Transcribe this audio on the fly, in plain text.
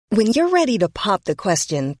When you're ready to pop the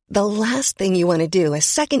question, the last thing you want to do is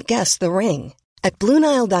second-guess the ring. At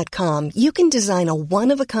BlueNile.com, you can design a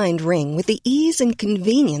one-of-a-kind ring with the ease and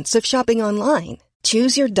convenience of shopping online.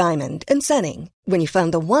 Choose your diamond and setting. When you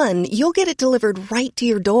find the one, you'll get it delivered right to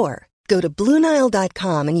your door. Go to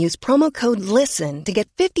BlueNile.com and use promo code LISTEN to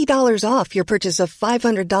get $50 off your purchase of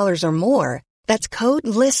 $500 or more. That's code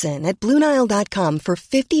LISTEN at BlueNile.com for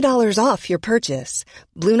 $50 off your purchase.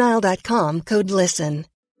 BlueNile.com, code LISTEN.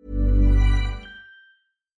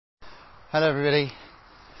 Hello everybody,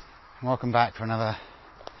 and welcome back for another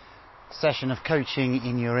session of coaching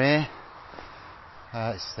in your ear.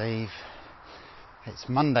 It's Steve. It's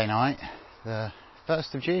Monday night, the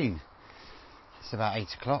 1st of June. It's about 8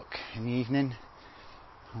 o'clock in the evening.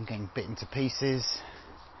 I'm getting bitten to pieces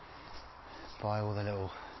by all the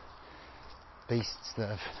little beasts that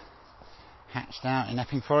have hatched out in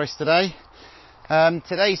Epping Forest today.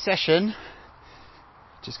 Today's session,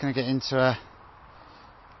 just going to get into a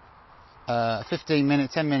 15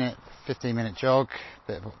 minute jog,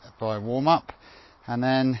 bit by warm up, and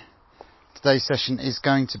then today's session is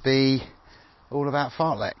going to be all about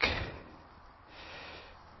fartlek.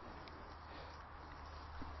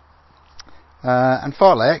 And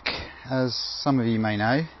fartlek, as some of you may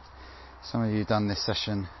know, some of you have done this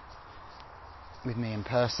session with me in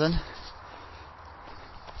person,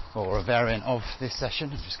 or a variant of this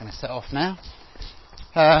session. I'm just going to set off now.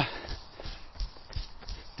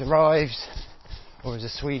 Derives, or is a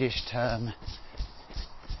Swedish term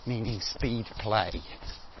meaning speed play,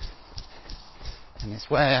 and it's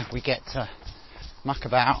where we get to muck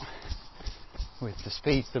about with the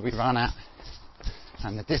speeds that we run at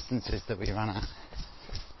and the distances that we run at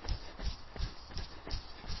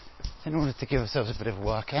in order to give ourselves a bit of a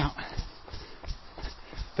workout,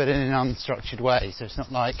 but in an unstructured way. So it's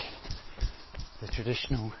not like the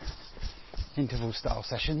traditional interval style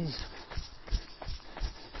sessions.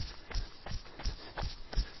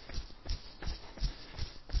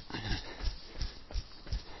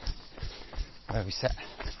 Where we set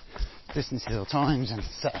distances or times and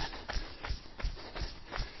set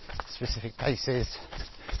specific paces.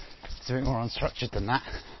 It's a bit more unstructured than that,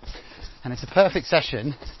 and it's a perfect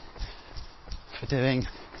session for doing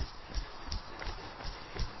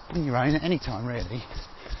on your own at any time, really,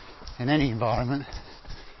 in any environment,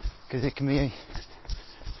 because it can be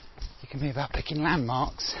about picking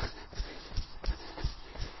landmarks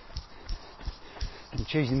and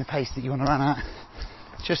choosing the pace that you want to run at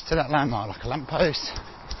just to that landmark, like a lamppost,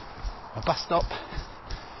 a bus stop,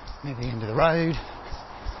 maybe the end of the road,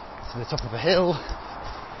 to the top of a hill,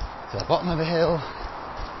 to the bottom of a hill,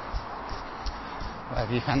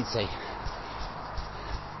 whatever you fancy.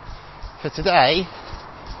 For today,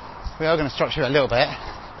 we are going to structure it a little bit.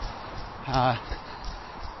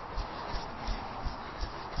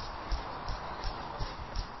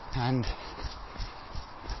 And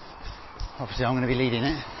obviously I'm going to be leading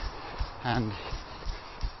it, and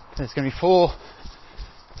there's going to be 4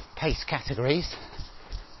 pace categories.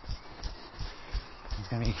 There's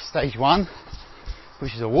going to be stage 1,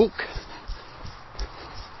 which is a walk.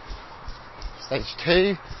 Stage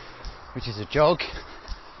 2, which is a jog.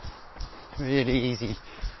 Really easy,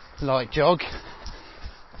 light jog.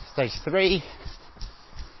 Stage 3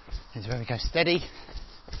 is where we go steady.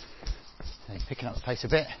 So picking up the pace a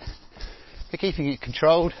bit, but keeping it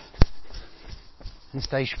controlled. And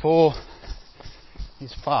stage 4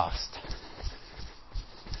 is fast.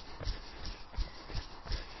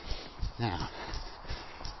 Now,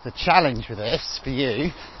 the challenge with this for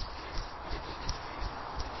you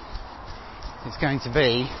is going to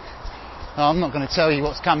be, I'm not going to tell you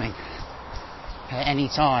what's coming at any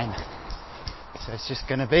time, so it's just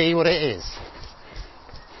going to be what it is,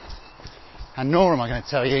 and nor am I going to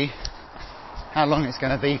tell you how long it's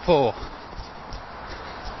going to be for,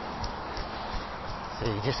 so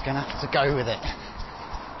you're just going to have to go with it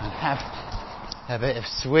and have a bit of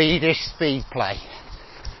Swedish speed play.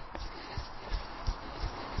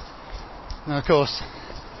 Now, of course,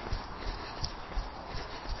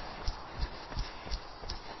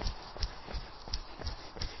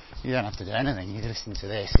 you don't have to do anything. You listen to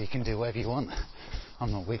this, you can do whatever you want.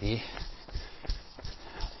 I'm not with you,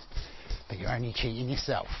 but you're only cheating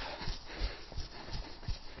yourself.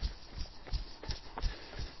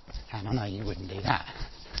 And I know you wouldn't do that,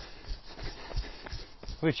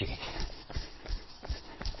 would you?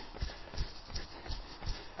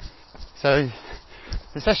 So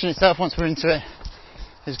the session itself, once we're into it,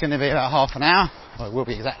 is going to be about half an hour. Well, it will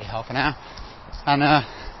be exactly half an hour. And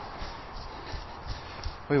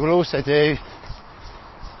we will also do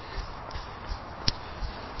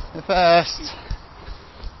the first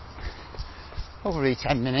probably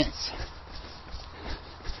 10 minutes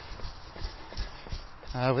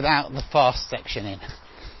without the fast section in.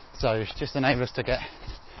 So it's just enable us to get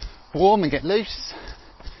warm and get loose.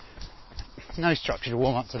 No structured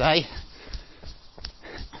warm up today.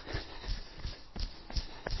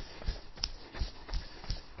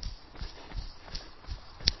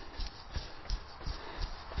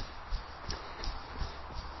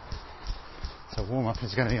 So warm up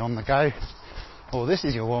is going to be on the go, or this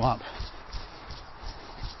is your warm up.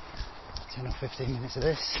 10 or 15 minutes of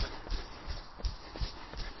this.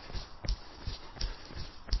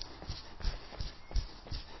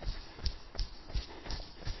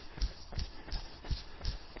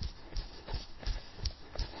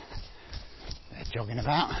 They're jogging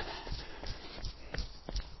about.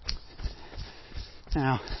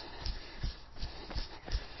 Now,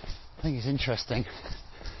 I think it's interesting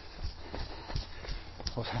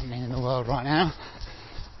what's happening in the world right now.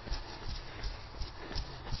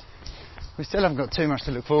 We still haven't got too much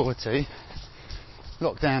to look forward to.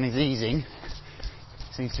 Lockdown is easing.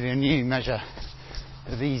 Seems to be a new measure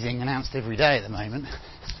of easing announced every day at the moment.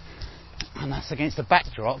 And that's against the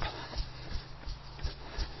backdrop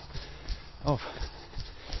of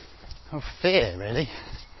fear, really.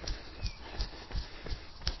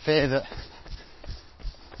 Fear that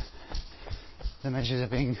the measures are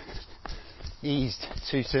being eased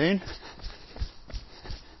too soon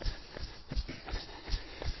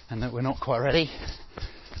and that we're not quite ready.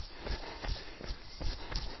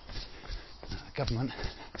 The government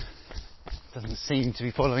doesn't seem to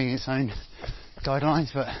be following its own guidelines,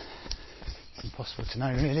 but it's impossible to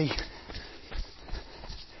know really.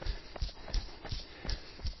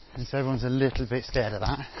 And so everyone's a little bit scared of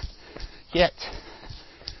that. Yet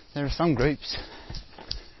there are some groups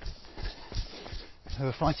who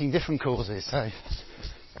are fighting different causes, so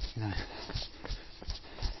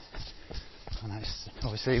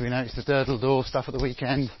obviously we noticed the Durdle Door stuff at the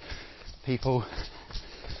weekend, people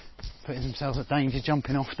putting themselves at danger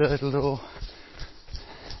jumping off Durdle Door.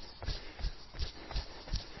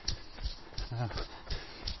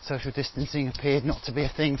 Social distancing appeared not to be a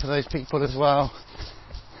thing for those people as well,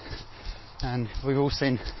 and we've all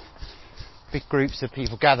seen big groups of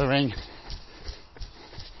people gathering,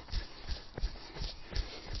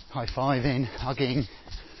 high-fiving, hugging,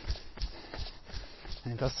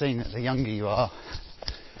 and it does seem that the younger you are,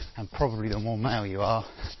 and probably the more male you are,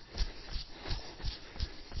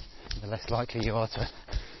 the less likely you are to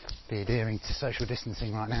be adhering to social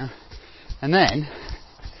distancing right now. And then,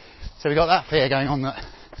 so we've got that fear going on that,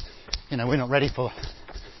 we're not ready for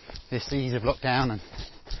this ease of lockdown, and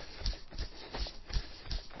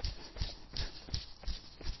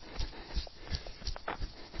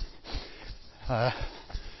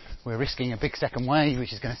we're risking a big second wave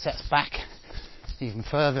which is going to set us back even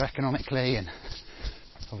further economically and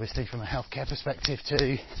obviously from a healthcare perspective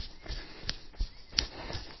too.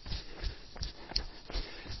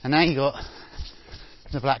 And now you've got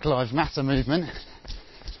the Black Lives Matter movement,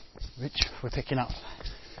 which we're picking up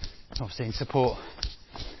obviously in support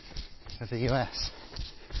of the US.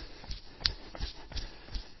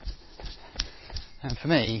 And for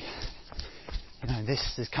me,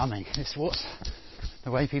 this is coming.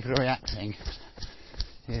 The way people are reacting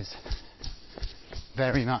is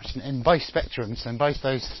very much in both spectrums, and both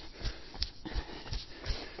those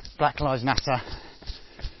Black Lives Matter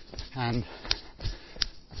and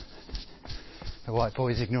the white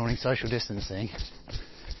boys ignoring social distancing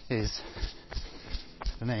is,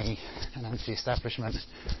 for me, an anti-establishment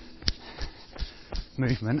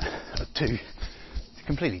movement at two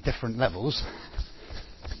completely different levels.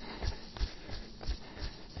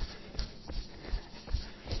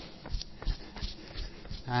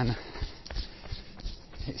 And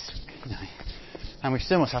it's, and we've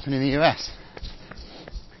seen what's happened in the US.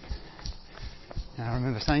 And I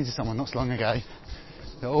remember saying to someone not so long ago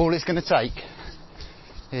that all it's going to take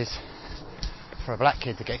is for a black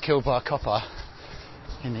kid to get killed by a copper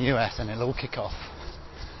in the US and it'll all kick off.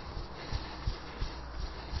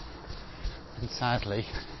 And sadly,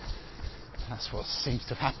 that's what seems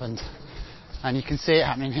to have happened. And you can see it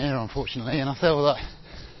happening here, unfortunately, and I feel that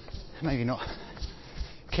maybe not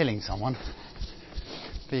killing someone,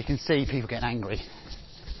 but you can see people getting angry.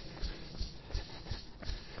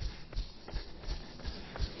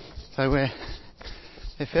 So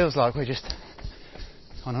it feels like we're just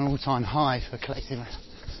on an all-time high for collective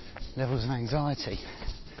levels of anxiety.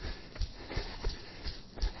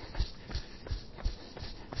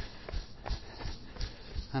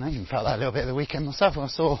 And I even felt that a little bit at the weekend myself when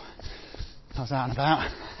I was out and about,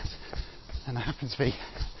 and I happened to be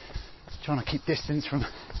trying to keep distance from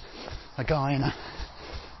a guy and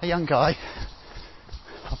a young guy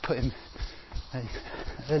put him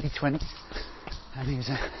early 20s, and he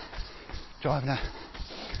was driving a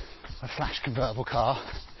flash convertible car,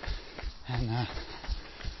 and I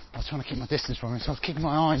was trying to keep my distance from him, so I was keeping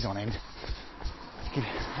my eyes on him,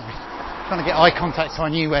 trying to get eye contact so I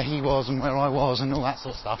knew where he was and where I was and all that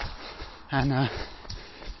sort of stuff. And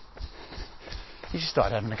he just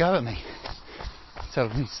started having a go at me,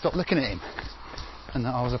 telling me to stop looking at him and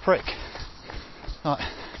that I was a prick. Like,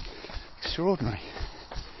 extraordinary.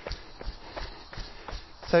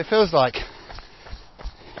 So it feels like,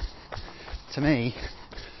 to me,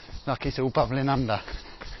 like it's all bubbling under,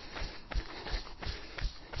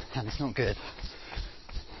 and it's not good.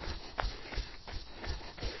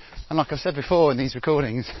 And like I've said before in these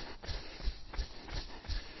recordings,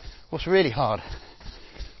 what's really hard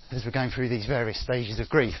as we're going through these various stages of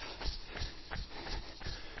grief,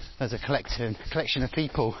 as a collection of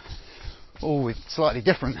people, all with slightly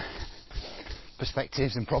different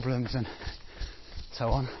perspectives and problems and so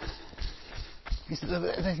on, is that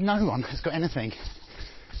there's no one who's got anything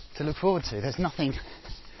to look forward to. There's nothing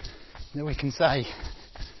that we can say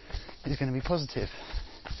is going to be positive.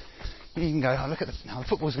 You can go, oh, look at the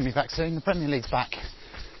football's going to be back soon, the Premier League's back.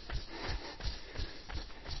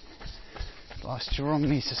 But I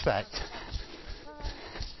strongly suspect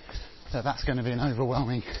that that's going to be an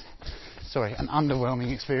underwhelming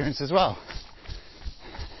experience as well.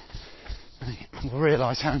 We'll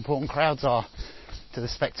realise how important crowds are to the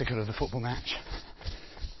spectacle of the football match.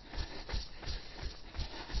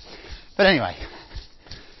 But anyway,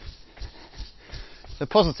 the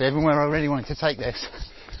positive, and where I really wanted to take this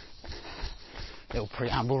little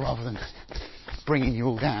preamble rather than bringing you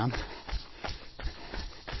all down,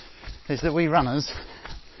 is that we runners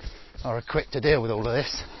are equipped to deal with all of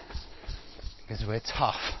this because we're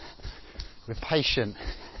tough, we're patient,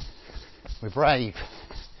 we're brave,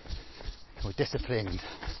 we're disciplined,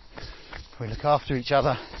 we look after each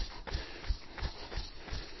other.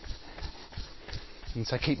 And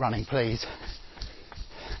so keep running, please.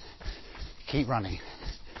 Keep running.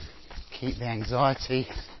 Keep the anxiety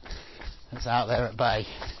that's out there at bay.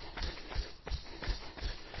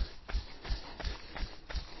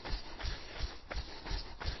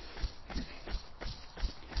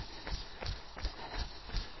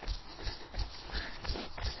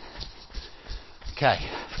 Okay,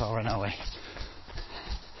 far run away.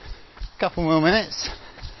 A couple more minutes,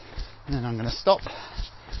 and then I'm going to stop.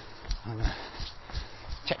 I'm going to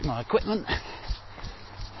check my equipment.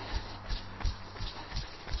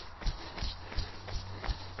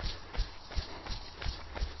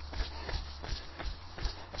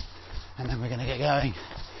 And then we're going to get going.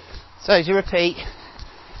 So to repeat,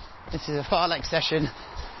 this is a Fartlekking session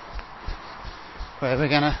where we're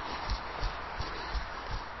going to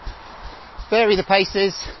vary the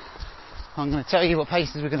paces. I'm going to tell you what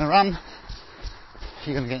paces we're going to run.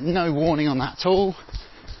 You're going to get no warning on that at all.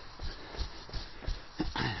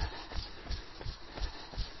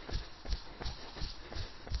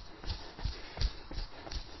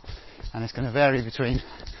 And it's going to vary between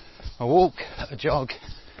a walk, a jog,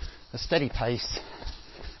 a steady pace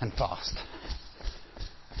and fast.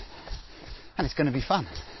 And it's going to be fun.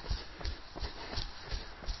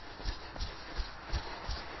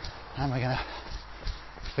 And we're going to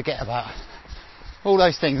forget about all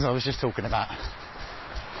those things I was just talking about.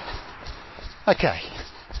 Okay.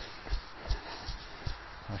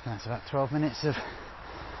 I reckon that's about 12 minutes of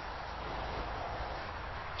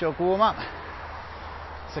jog warm up.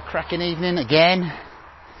 It's a cracking evening again.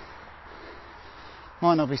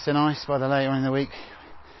 Might not be so nice by the later in the week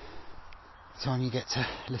time you get to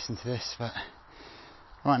listen to this, but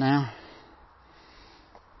right now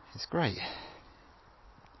it's great.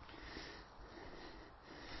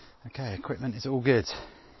 Okay, equipment is all good.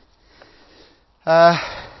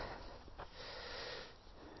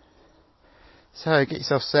 So get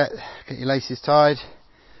yourself set, get your laces tied.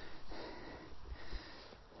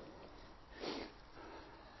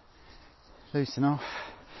 Loosen off.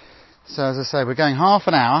 So as I say, we're going half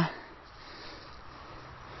an hour,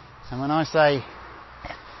 and when I say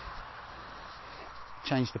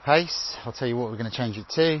change the pace, I'll tell you what we're going to change it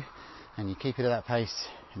to, and you keep it at that pace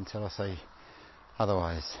until I say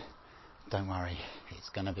otherwise. Don't worry, it's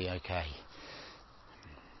going to be okay.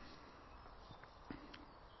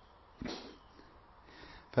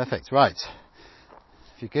 Perfect, right.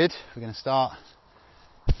 If you're good, we're going to start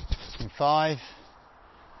in 5,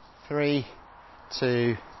 3,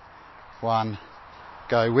 2, 1,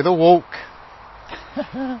 go with a walk.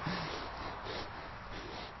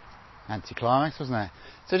 Anticlimax, wasn't it?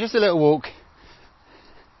 So just a little walk.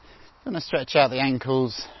 You want to stretch out the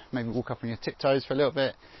ankles, maybe walk up on your tiptoes for a little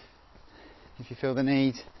bit if you feel the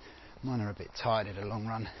need. Mine are a bit tired at a long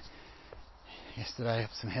run yesterday up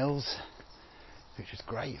some hills, which was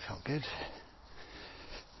great, felt good.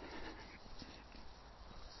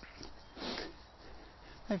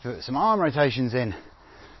 They put some arm rotations in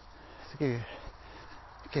to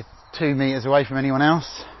get 2 meters away from anyone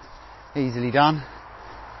else. Easily done.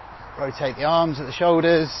 Rotate the arms at the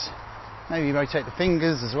shoulders, maybe rotate the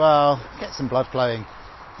fingers as well. Get some blood flowing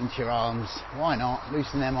into your arms. Why not?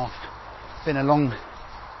 Loosen them off. Been a long,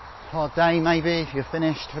 hard day maybe if you're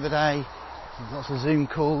finished for the day. Lots of Zoom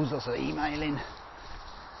calls, lots of emailing,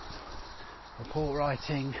 report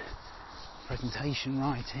writing, presentation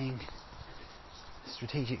writing,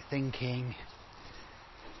 strategic thinking.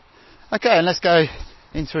 Okay, and let's go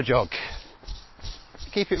into a jog.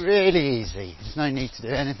 Keep it really easy. There's no need to do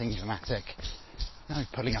anything dramatic. No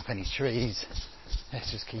pulling up any trees.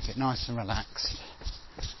 Let's just keep it nice and relaxed.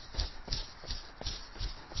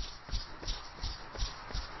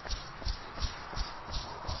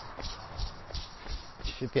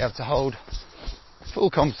 You should be able to hold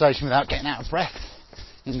full conversation without getting out of breath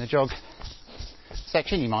in the jog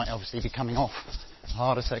section. You might obviously be coming off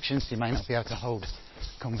harder sections, so you may not be able to hold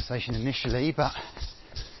conversation initially, but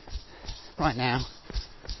right now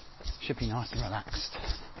should be nice and relaxed,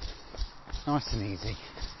 nice and easy.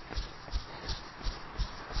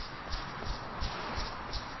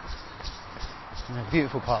 In a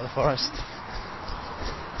beautiful part of the forest,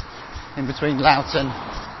 in between Loughton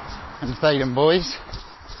and Thaden Boys.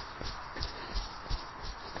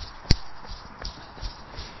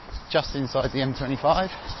 Just inside the M25.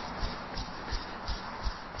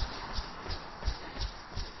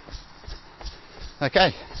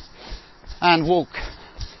 Okay, and walk.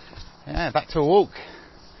 Yeah, back to a walk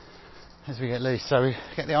as we get loose. So we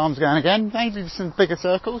get the arms going again, maybe some bigger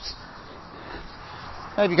circles,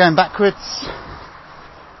 maybe going backwards.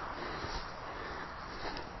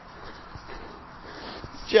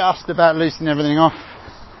 Just about loosening everything off.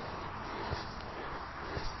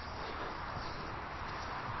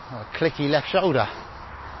 Oh, a clicky left shoulder.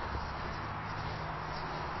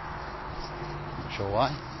 Not sure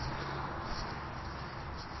why.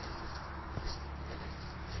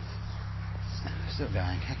 Still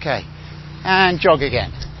going. Okay, and jog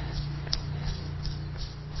again.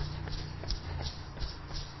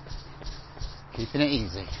 Keeping it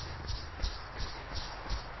easy.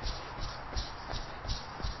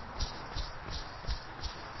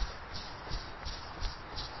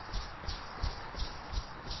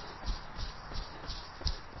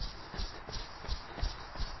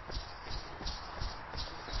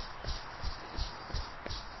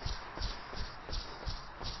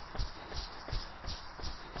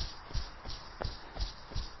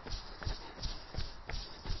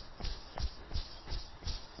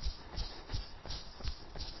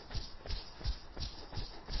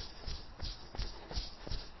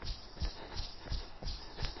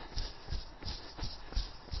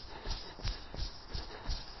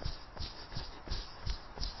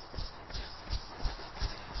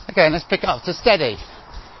 Okay, let's pick up to steady.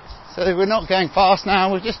 So we're not going fast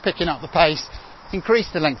now, we're just picking up the pace, increase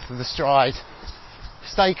the length of the stride,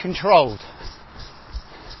 stay controlled.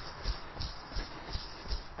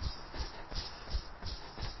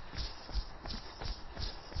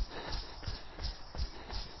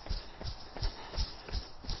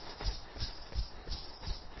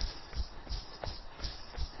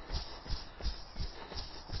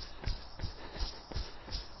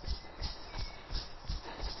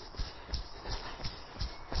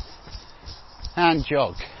 And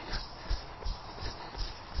jog.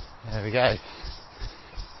 There we go.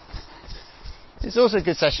 It's also a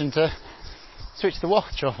good session to switch the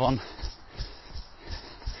watch off on,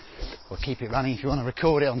 or keep it running if you want to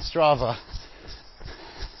record it on Strava,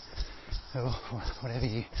 or whatever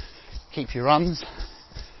you keep your runs.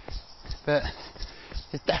 But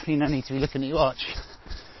there's definitely no need to be looking at your watch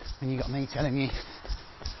when you've got me telling you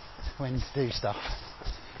when to do stuff.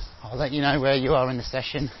 I'll let you know where you are in the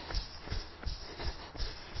session,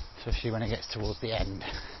 especially when it gets towards the end.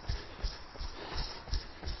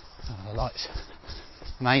 Oh, the light's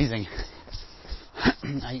amazing.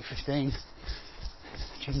 8:15,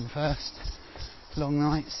 June 1st, long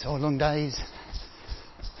nights or long days.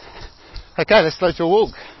 Okay, let's go to a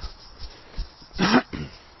walk.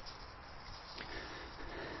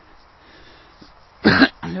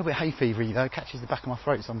 A little bit hay fevery though, catches the back of my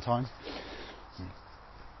throat sometimes.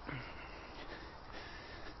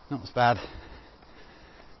 Not as bad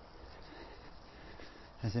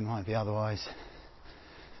as it might be otherwise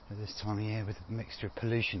at this time of year with a mixture of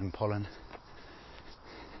pollution and pollen.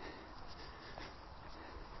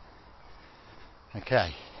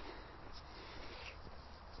 Okay.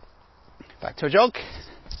 Back to a jog.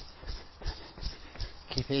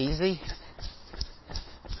 Keep it easy.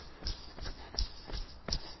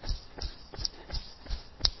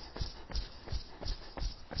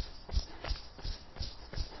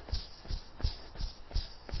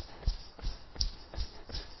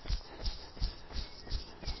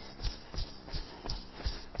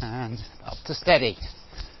 And up to steady.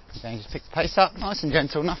 Again, just pick the pace up, nice and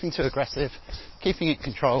gentle, nothing too aggressive, keeping it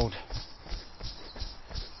controlled.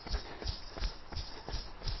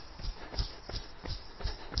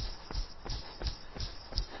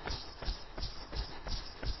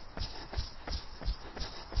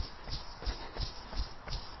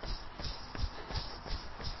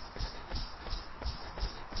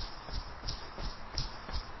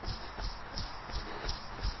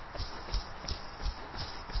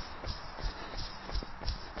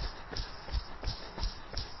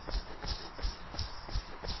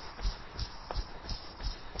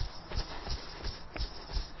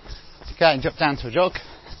 Okay, and drop down to a jog.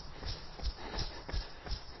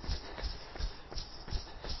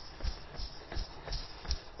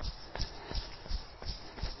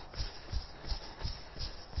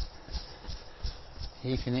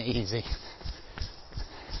 Keeping it easy.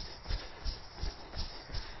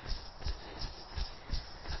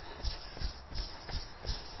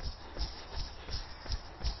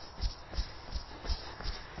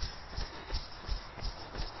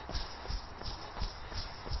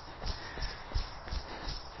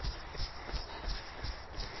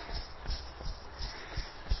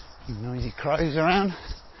 Noisy crows around.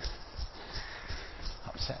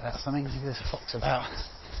 Upset about something, maybe there's a fox about.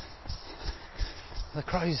 The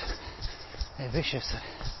crows, they're vicious.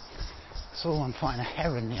 I saw one fighting a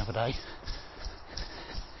heron the other day.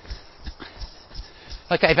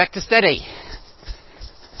 Okay, back to steady.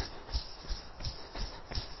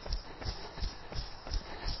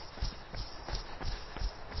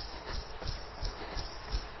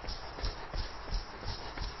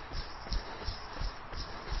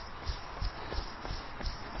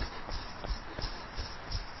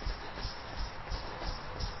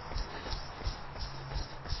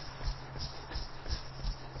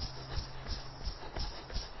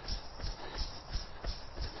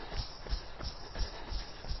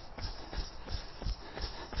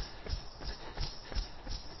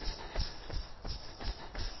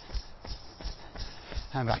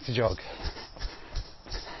 And back to jog.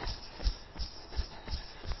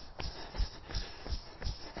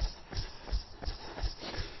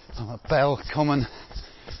 I'm at Bell Common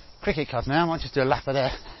Cricket Club now. I might just do a lap of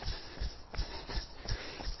their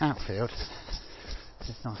outfield.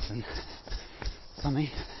 It's nice and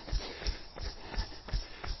sunny.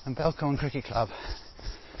 And Bell Common Cricket Club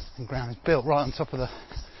and ground is built right on top of the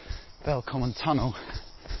Bell Common Tunnel,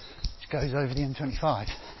 which goes over the M25.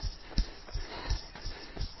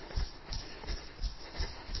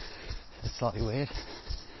 It's slightly weird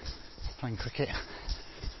playing cricket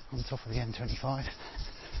on top of the M25.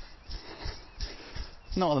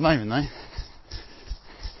 Not at the moment though.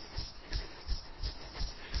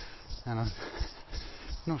 And I'm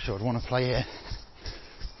not sure I'd want to play here.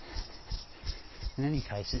 In any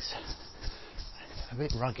case, it's a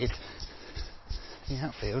bit rugged. The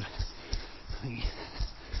outfield, I think,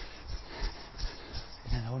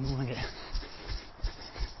 I wouldn't want to get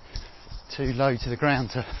too low to the ground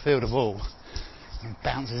to field a ball and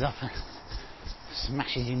bounces up and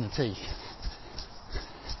smashes you in the teeth.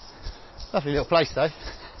 Lovely little place though.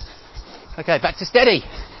 Okay, back to steady.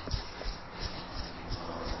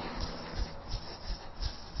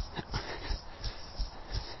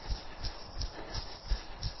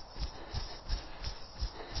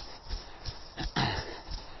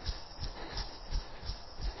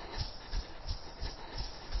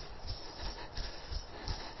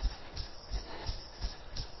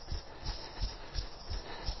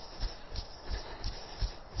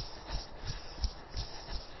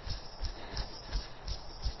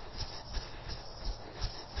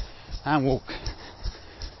 And walk.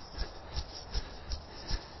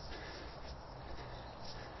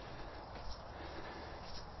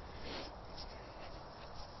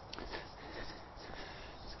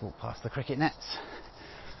 Let's walk past the cricket nets,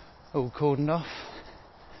 all cordoned off.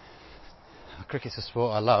 Cricket's a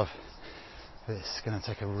sport I love, but it's going to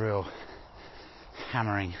take a real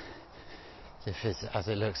hammering. If it's as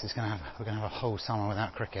it looks, we're going to have a whole summer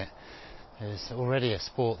without cricket. It's already a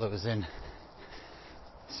sport that was in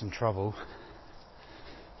some trouble.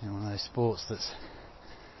 One of those sports that's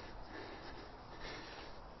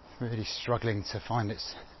really struggling to find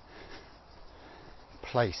its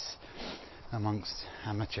place amongst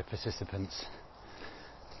amateur participants.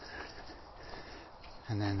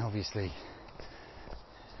 And then obviously,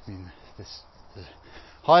 I mean, the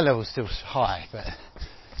high level is still high, but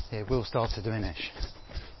it will start to diminish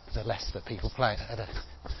the less that people play at a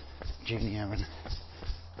junior and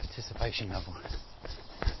participation level.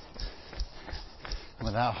 And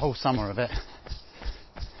without a whole summer of it,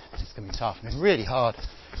 it's going to be tough. And it's really hard.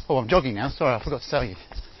 Oh, I'm jogging now. Sorry, I forgot to tell you.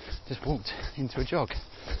 Just walked into a jog.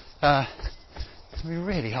 It's going to be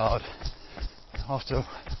really hard after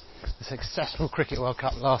the successful Cricket World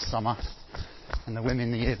Cup last summer and the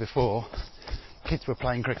women the year before. Kids were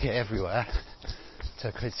playing cricket everywhere.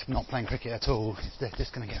 So kids not playing cricket at all, they're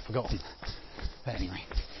just going to get forgotten. But anyway.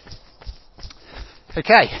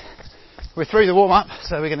 Okay, we're through the warm-up,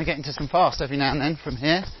 so we're going to get into some fast every now and then from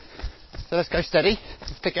here. So let's go steady.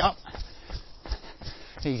 Let's pick it up.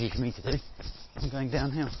 Easy for me to do. I'm going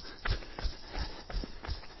downhill.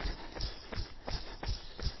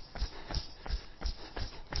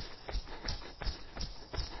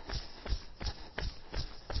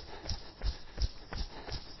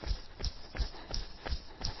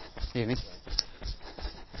 You hear me?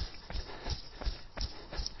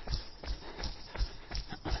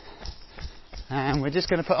 And we're just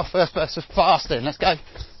going to put our first burst of fast in. Let's go.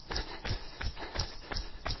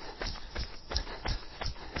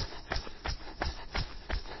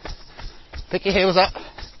 Pick your heels up,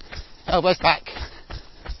 elbows back,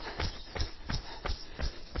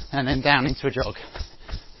 and then down into a jog.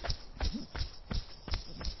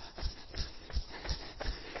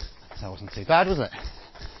 That wasn't too bad, was it?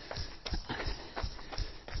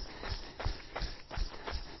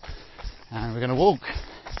 And we're going to walk.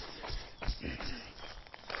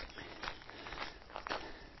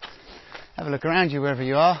 Have a look around you wherever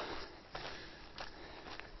you are.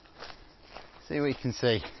 See what you can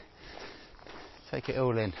see. Take it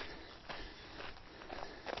all in.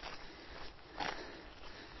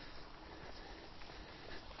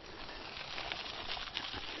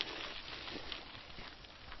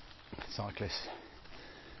 Cyclists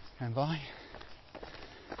going by.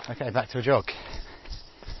 Okay, back to a jog.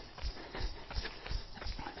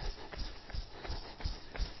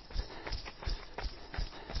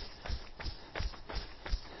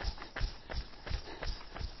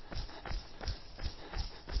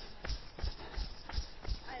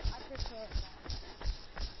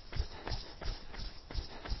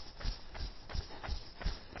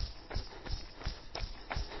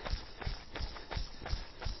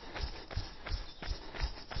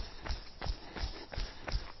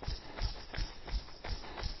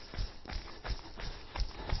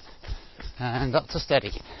 And up to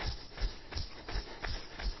steady.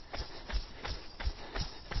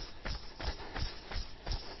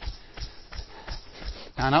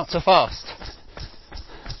 And up to fast.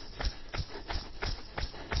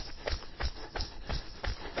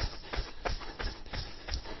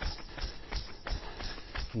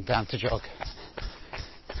 And down to jog.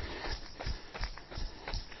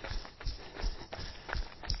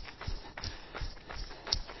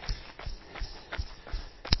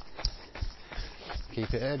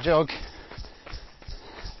 Keep it at a jog.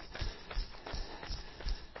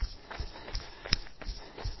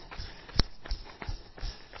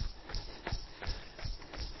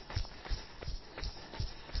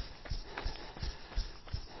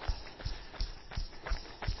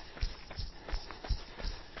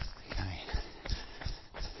 Okay.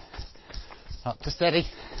 Up to steady.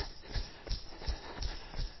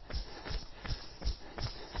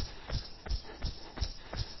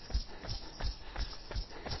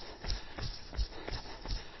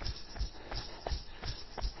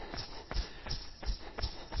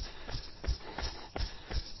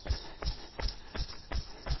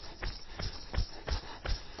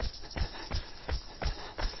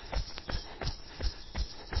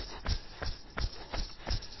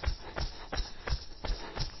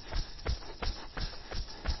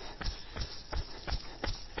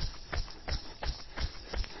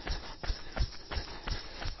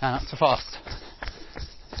 And up to fast.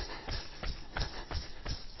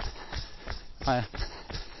 Higher.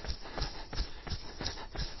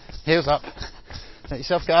 Heels up. Let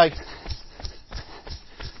yourself go.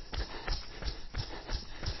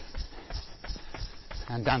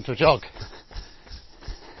 And down to a jog.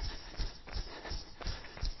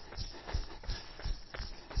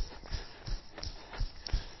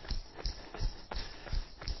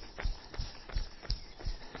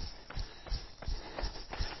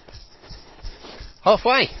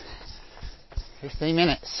 Halfway. 15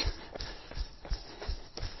 minutes.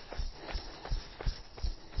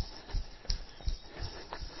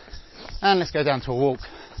 And let's go down to a walk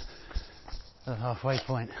at the halfway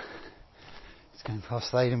point. It's going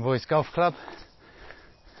past Leyden Boys Golf Club.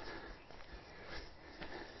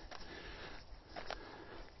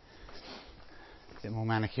 A bit more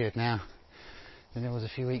manicured now than it was a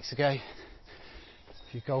few weeks ago.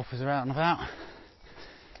 A few golfers are out and about.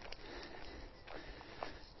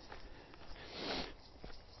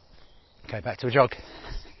 Okay, back to a jog.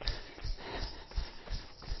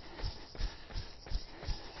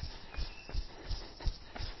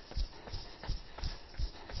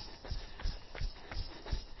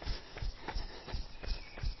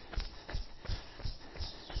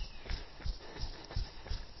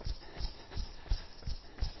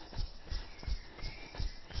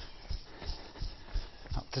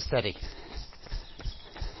 Up to steady.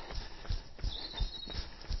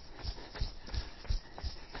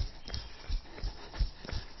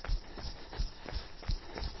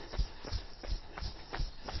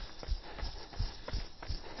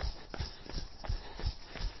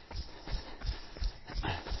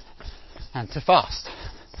 And to fast.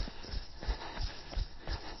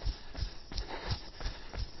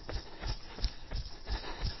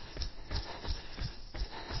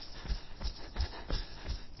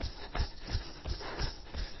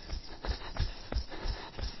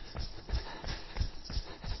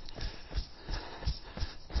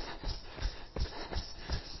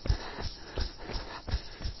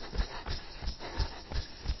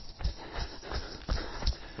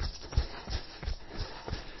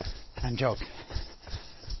 And jog.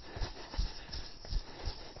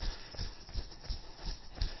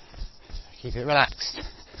 Keep it relaxed.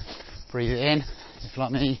 Breathe it in. If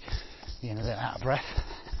like me, you're a bit out of breath.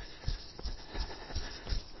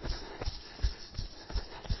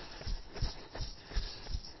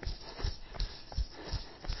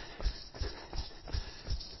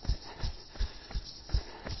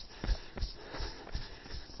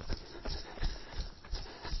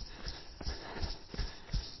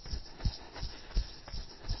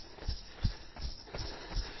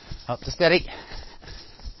 Up to steady.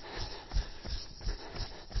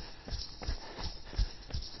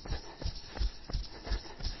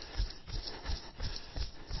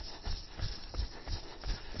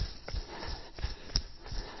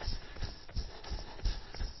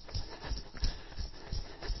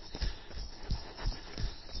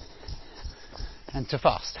 And to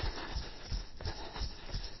fast.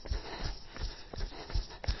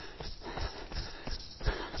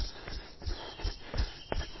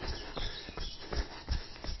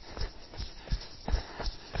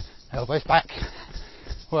 Elbows back,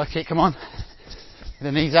 work it, come on,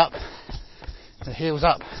 the knees up, the heels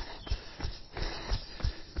up,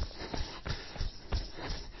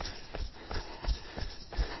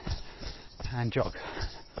 and jog.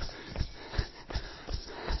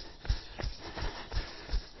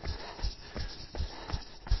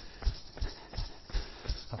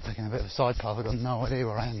 I've taken a bit of a side path, I've got no idea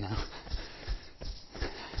where I am now.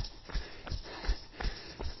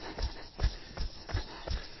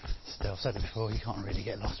 I've said it before, you can't really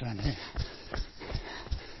get lost around here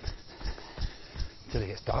until it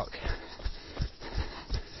gets dark.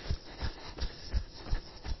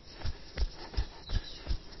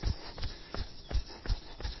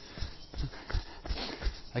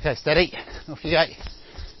 Okay, steady, off you go.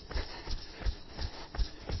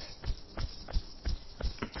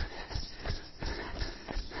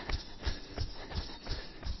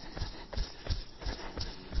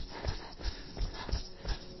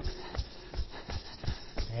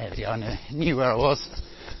 There we go, I knew where I was.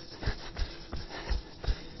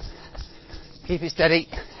 Keep it steady.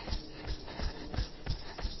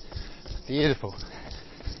 Beautiful.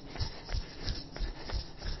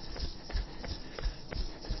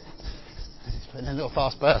 Just putting in a little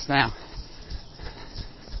fast burst now.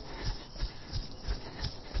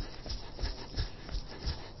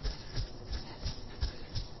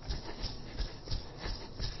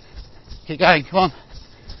 Keep going, come on.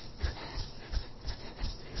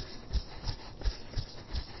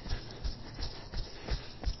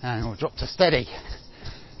 And we'll drop to steady.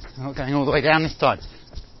 I'm not going all the way down this time.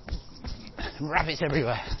 Rabbits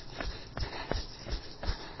everywhere.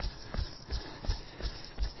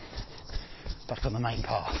 Back on the main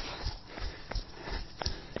path.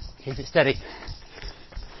 Keep it steady.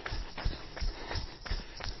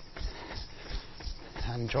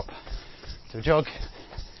 And drop to a jog.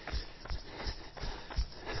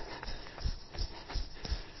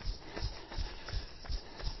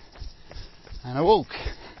 And a walk.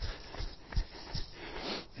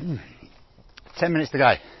 10 minutes to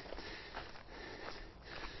go.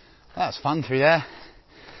 That's fun through there.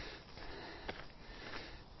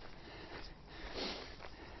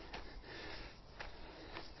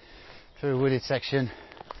 Through a wooded section,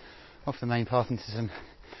 off the main path into some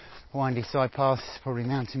windy side paths, probably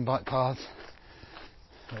mountain bike paths,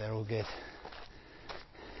 but they're all good.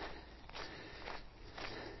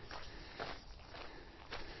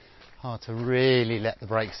 Hard to really let the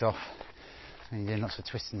brakes off when you're doing lots of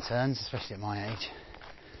twists and turns, especially at my age.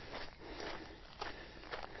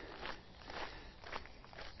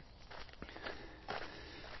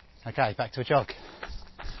 Okay, back to a jog.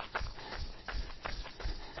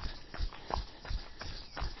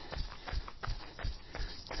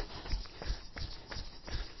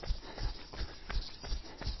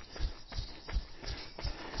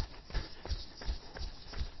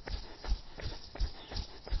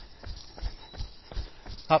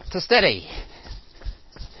 Up to steady.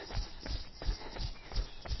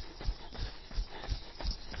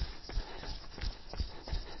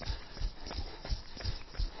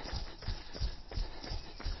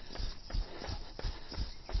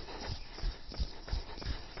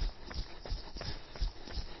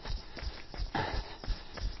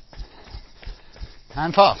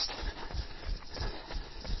 And fast.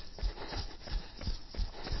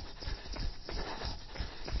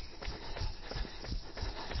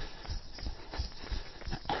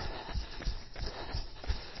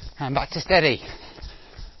 And back to steady.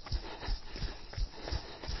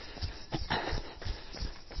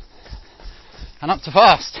 And up to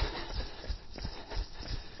fast.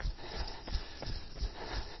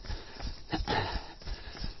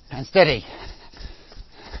 And steady.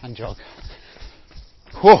 And jog.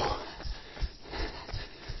 Whoa.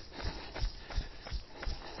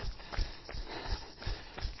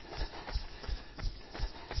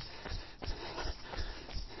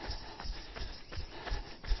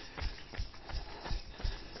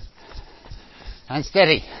 And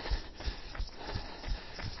steady.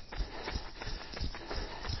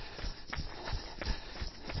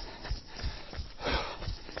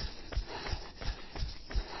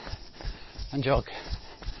 And jog.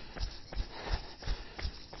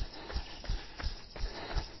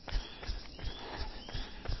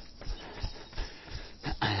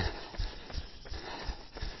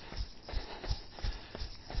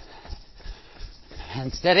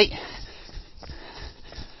 And steady.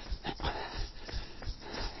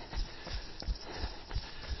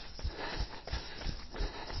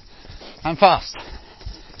 And fast.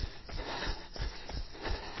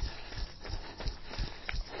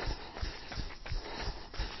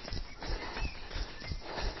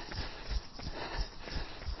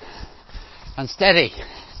 And steady.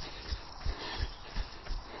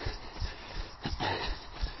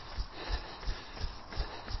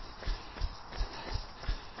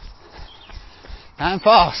 And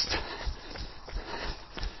fast.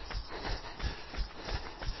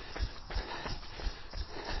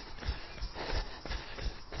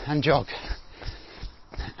 And jog.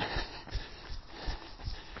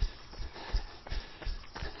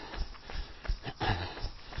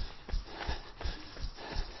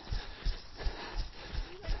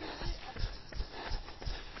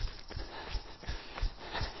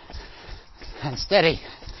 And steady.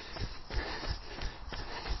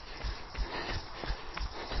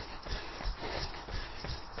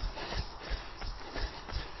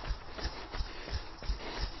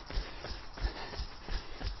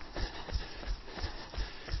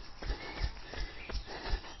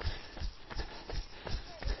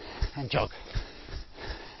 And jog.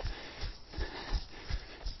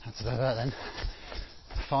 That's about that then.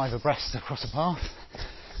 5 abreast across a path.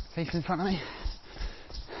 People in front of me.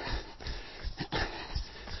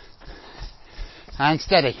 And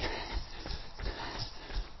steady.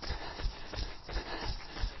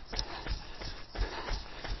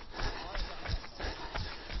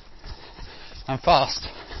 And fast.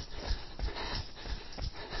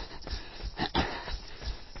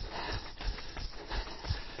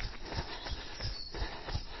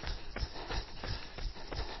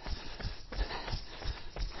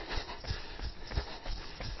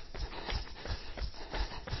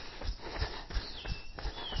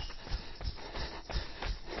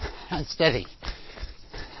 And steady.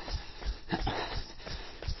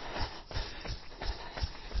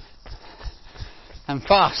 And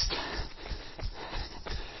fast.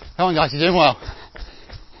 Come on guys, you're doing well.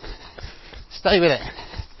 Stay with it.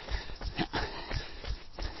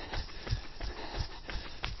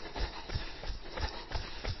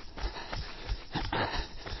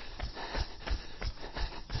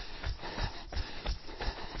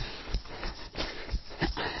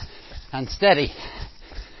 And steady.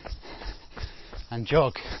 And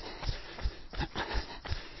jog.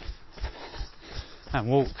 And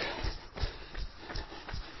walk.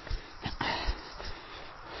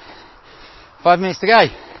 Five minutes to go.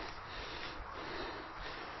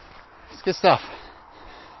 It's good stuff.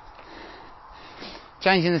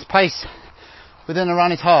 Changing this pace within a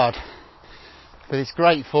run is hard, but it's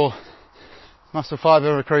great for muscle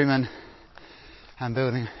fibre recruitment and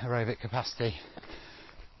building aerobic capacity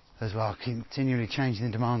as well, continually changing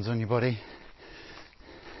the demands on your body.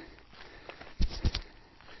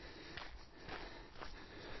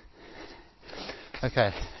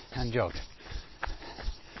 Okay, and jog.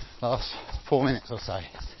 Last 4 minutes or so.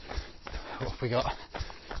 What have we got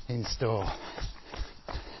in store?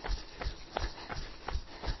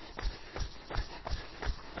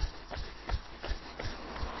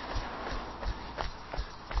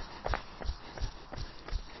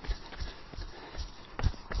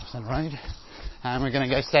 Road, and we're going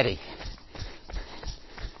to go steady.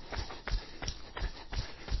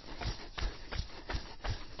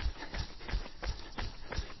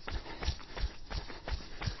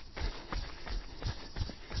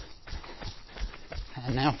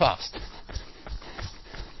 And now fast.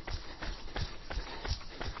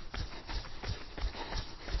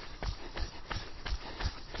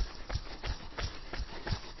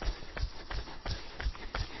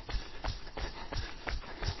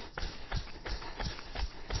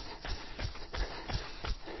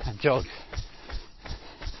 Jog.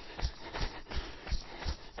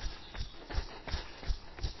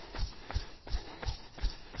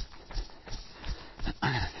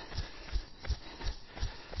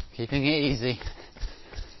 Keeping it easy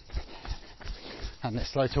and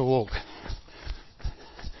it's slow to walk.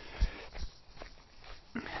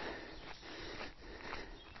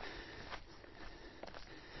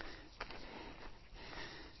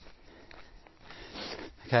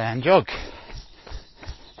 Okay, and jog.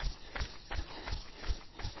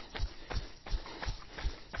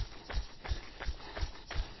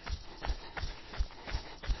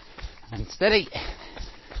 And steady.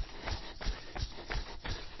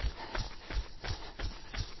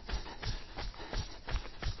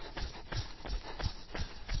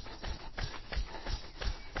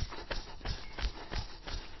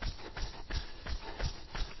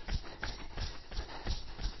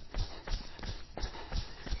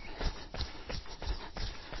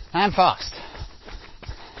 And fast.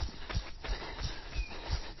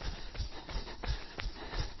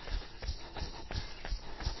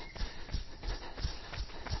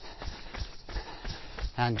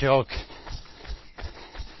 And jog.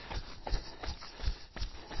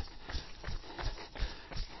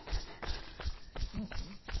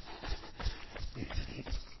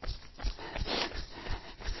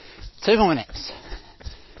 Two more minutes.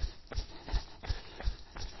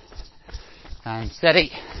 And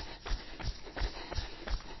steady.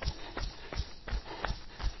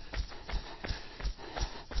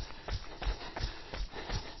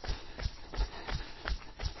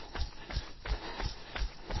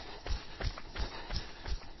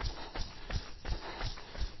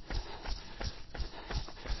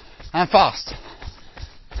 And fast.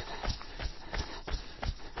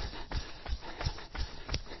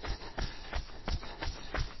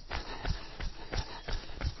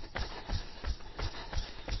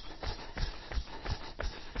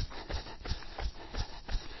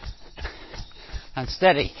 And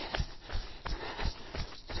steady.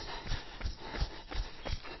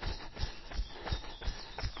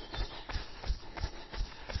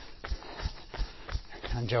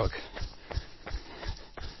 And jog.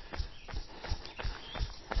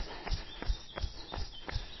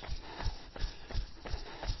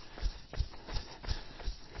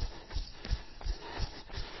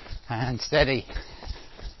 And steady.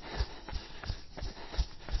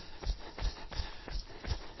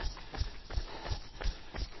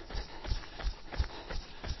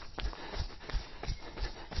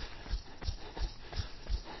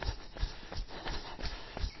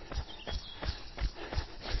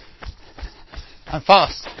 And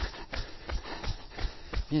fast.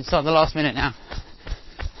 You can start the last minute now.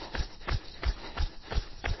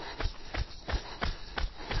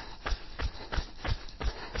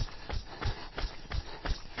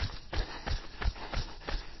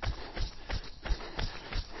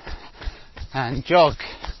 And jog.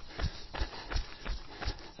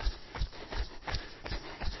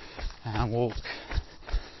 And walk.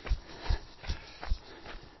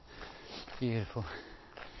 Beautiful.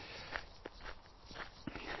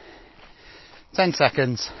 10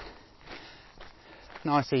 seconds.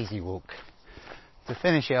 Nice easy walk. To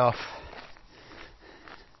finish it off.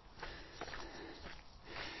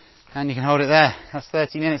 And you can hold it there. That's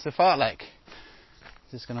 30 minutes of fartlek.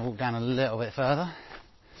 Just going to walk down a little bit further.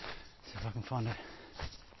 See if I can find a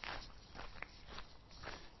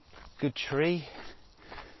good tree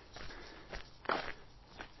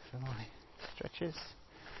for my stretches.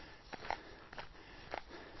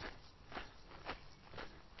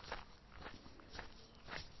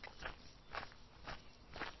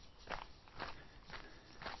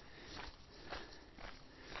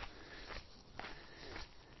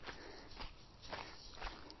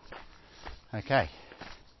 Okay.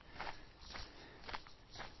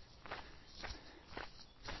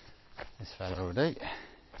 This fella will do.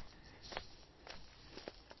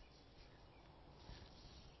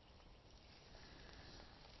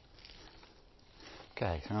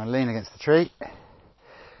 Okay, so I'm going to lean against the tree.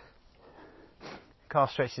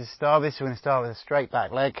 Calf stretches to start with, so we're going to start with a straight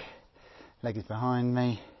back leg. Leg is behind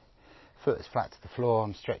me, foot is flat to the floor.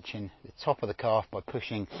 I'm stretching the top of the calf by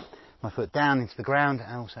pushing my foot down into the ground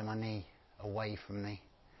and also my knee away from me,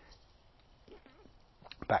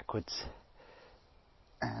 backwards.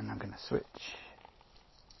 And I'm going to switch.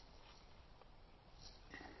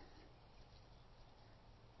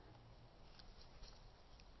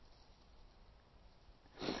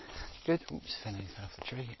 Good. Oops, fell off the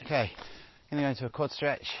tree. Okay. I'm going to go into a quad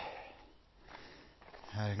stretch.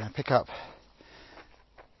 I'm going to pick up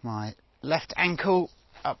my left ankle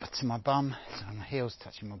up to my bum, so my heel's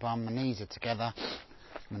touching my bum, my knees are together,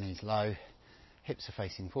 my knees low, hips are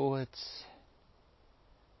facing forwards.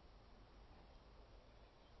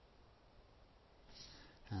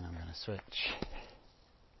 And I'm going to switch.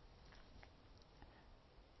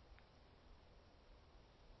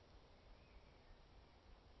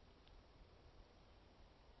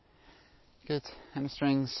 Good.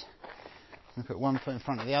 Hamstrings. I'm going to put one foot in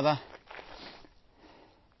front of the other.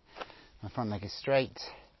 My front leg is straight.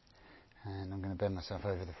 And I'm going to bend myself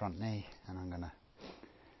over the front knee. And I'm going to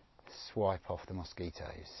swipe off the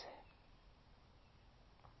mosquitoes.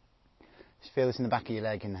 Just feel this in the back of your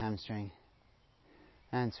leg, in the hamstring.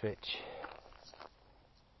 And switch.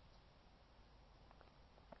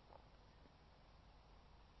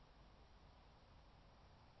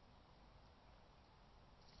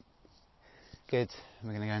 Good.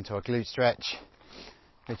 We're going to go into our glute stretch,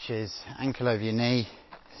 which is ankle over your knee,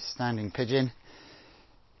 standing pigeon.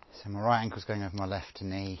 So my right ankle's going over my left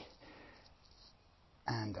knee,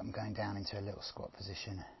 and I'm going down into a little squat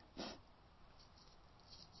position.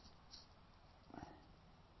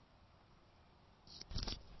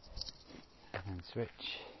 And switch.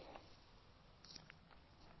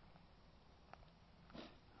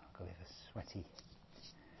 I've got a bit of a sweaty,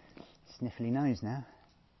 sniffly nose now.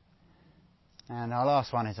 And our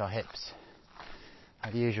last one is our hips.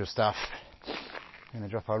 The usual stuff. We're going to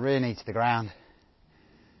drop our rear knee to the ground.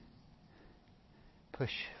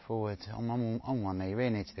 Push forward on one knee, rear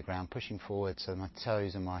knee to the ground, pushing forward so my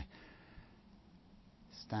toes and my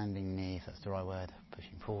standing knee, if that's the right word,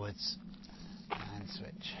 pushing forwards. And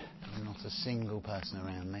switch. Not a single person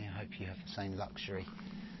around me. I hope you have the same luxury.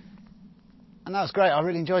 And that was great. I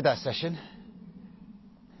really enjoyed that session.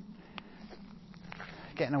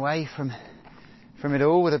 Getting away from it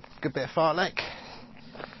all with a good bit of fartlek.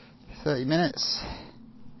 30 minutes,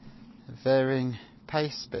 varying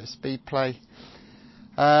pace, bit of speed play,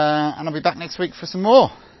 and I'll be back next week for some more.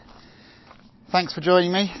 Thanks for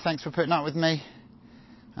joining me, thanks for putting up with me,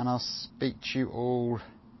 and I'll speak to you all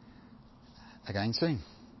again soon.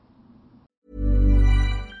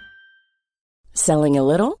 Selling a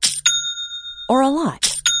little or a lot?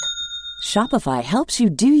 Shopify helps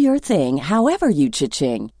you do your thing however you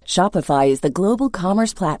cha-ching. Shopify is the global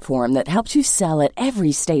commerce platform that helps you sell at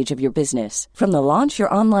every stage of your business. From the launch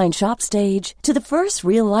your online shop stage to the first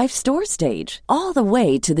real-life store stage, all the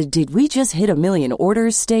way to the did we just hit a million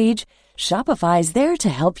orders stage. Shopify is there to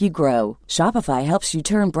help you grow. Shopify helps you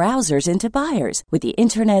turn browsers into buyers with the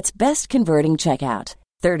internet's best converting checkout.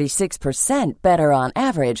 36% better on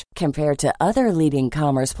average compared to other leading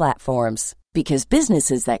commerce platforms. Because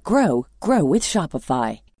businesses that grow, grow with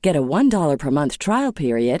Shopify. Get a $1 per month trial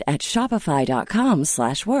period at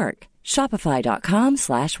shopify.com/work.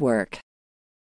 Shopify.com/work.